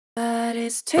But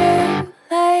it's too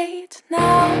late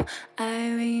now.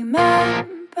 I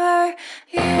remember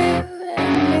you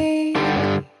and me,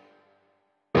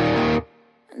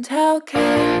 and how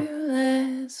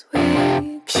careless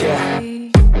we could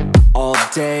be. All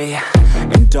day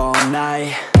and all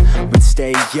night, we'd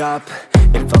stay up,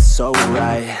 it felt so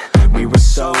right. We were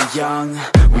so young,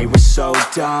 we were so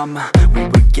dumb. We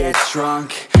would get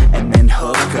drunk and then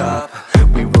hook up.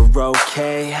 We were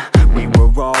okay, we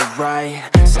were alright,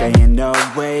 staying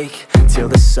awake till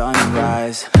the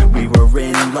sunrise. We were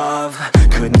in love,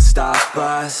 couldn't stop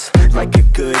us, like a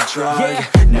good drug,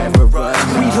 never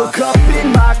enough. We'd hook up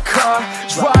in my car,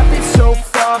 driving so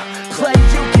far, play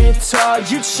your guitar,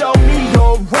 you'd show me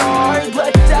your art.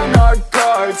 Let down our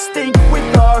guards, think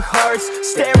with our hearts,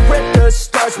 stare at the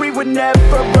stars. We were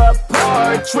never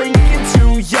apart, drinking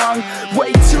too young,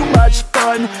 way too much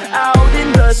fun, out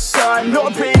in the sun,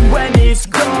 orbit when it's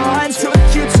gone. Took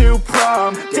you to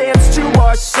prom, dance to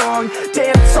our song,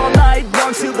 dance all night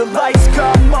long till the lights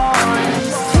come on.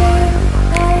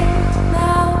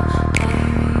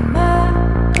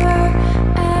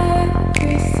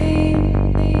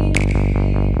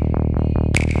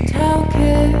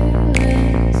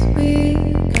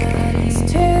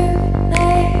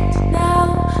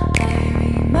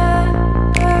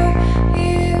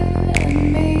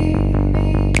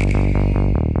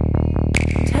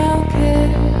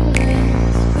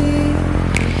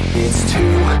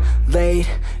 Late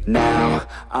now,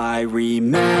 I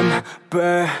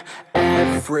remember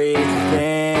everything,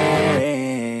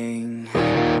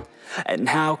 and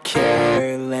how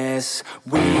careless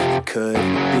we could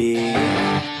be,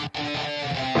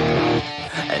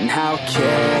 and how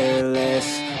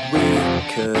careless we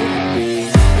could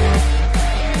be,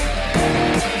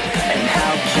 and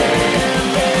how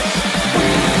careless we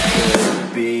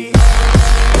could be.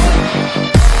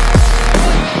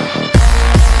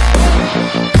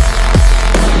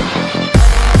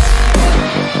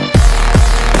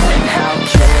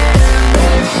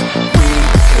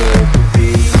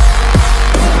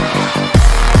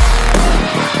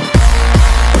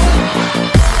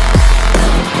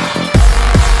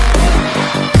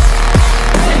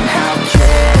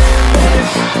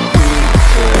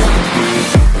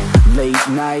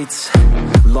 Nights,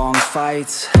 long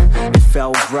fights, it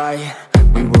felt right,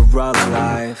 we were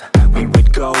alive. We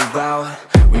would go out,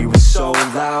 we were so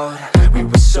loud, we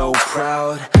were so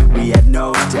proud, we had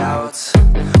no doubts.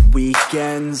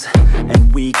 Weekends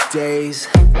and weekdays,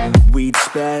 we'd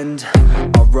spend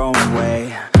our own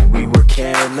way. We were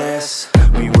careless,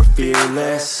 we were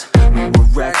fearless, we were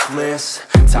reckless,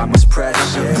 time was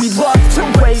precious. We loved to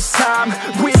waste time,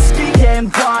 whiskey and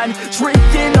wine,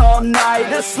 drinking all night,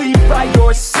 asleep by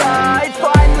your side.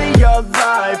 Finally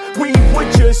alive, we would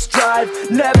just drive,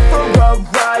 never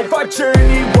arrive. Our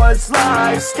journey was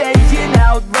live, staying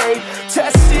out late,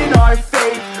 testing our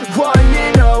fate,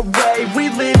 running away. We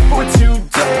live for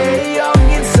today,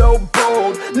 young and so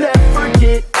bold, never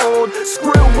get old.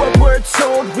 Screw what we're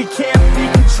told, we can't be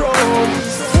controlled.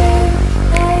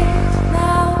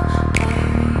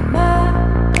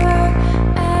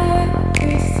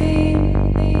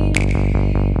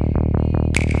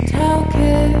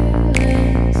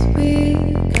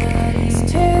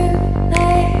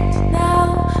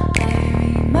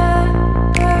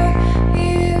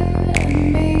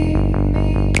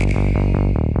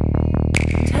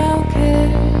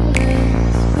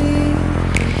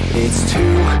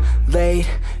 Late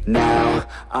now,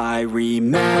 I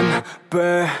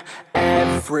remember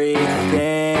everything,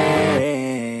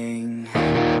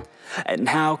 and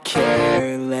how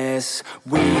careless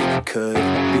we could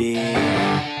be,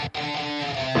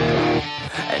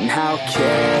 and how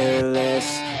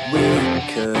careless we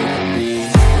could be,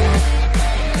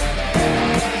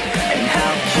 and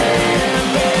how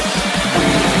careless we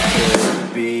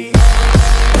could be.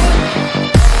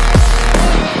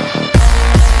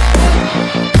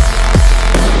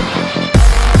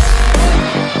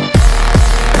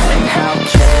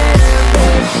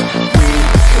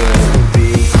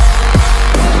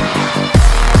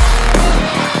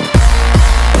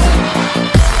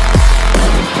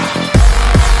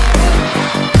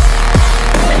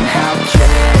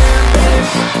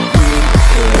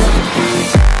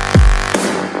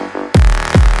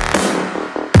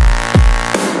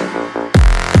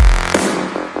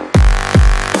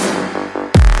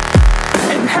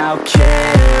 How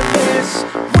careless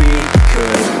we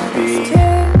could be. It's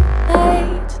too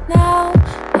late now,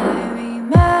 I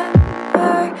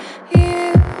remember you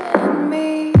and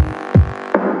me,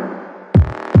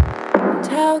 and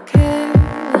how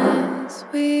careless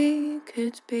we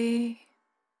could be.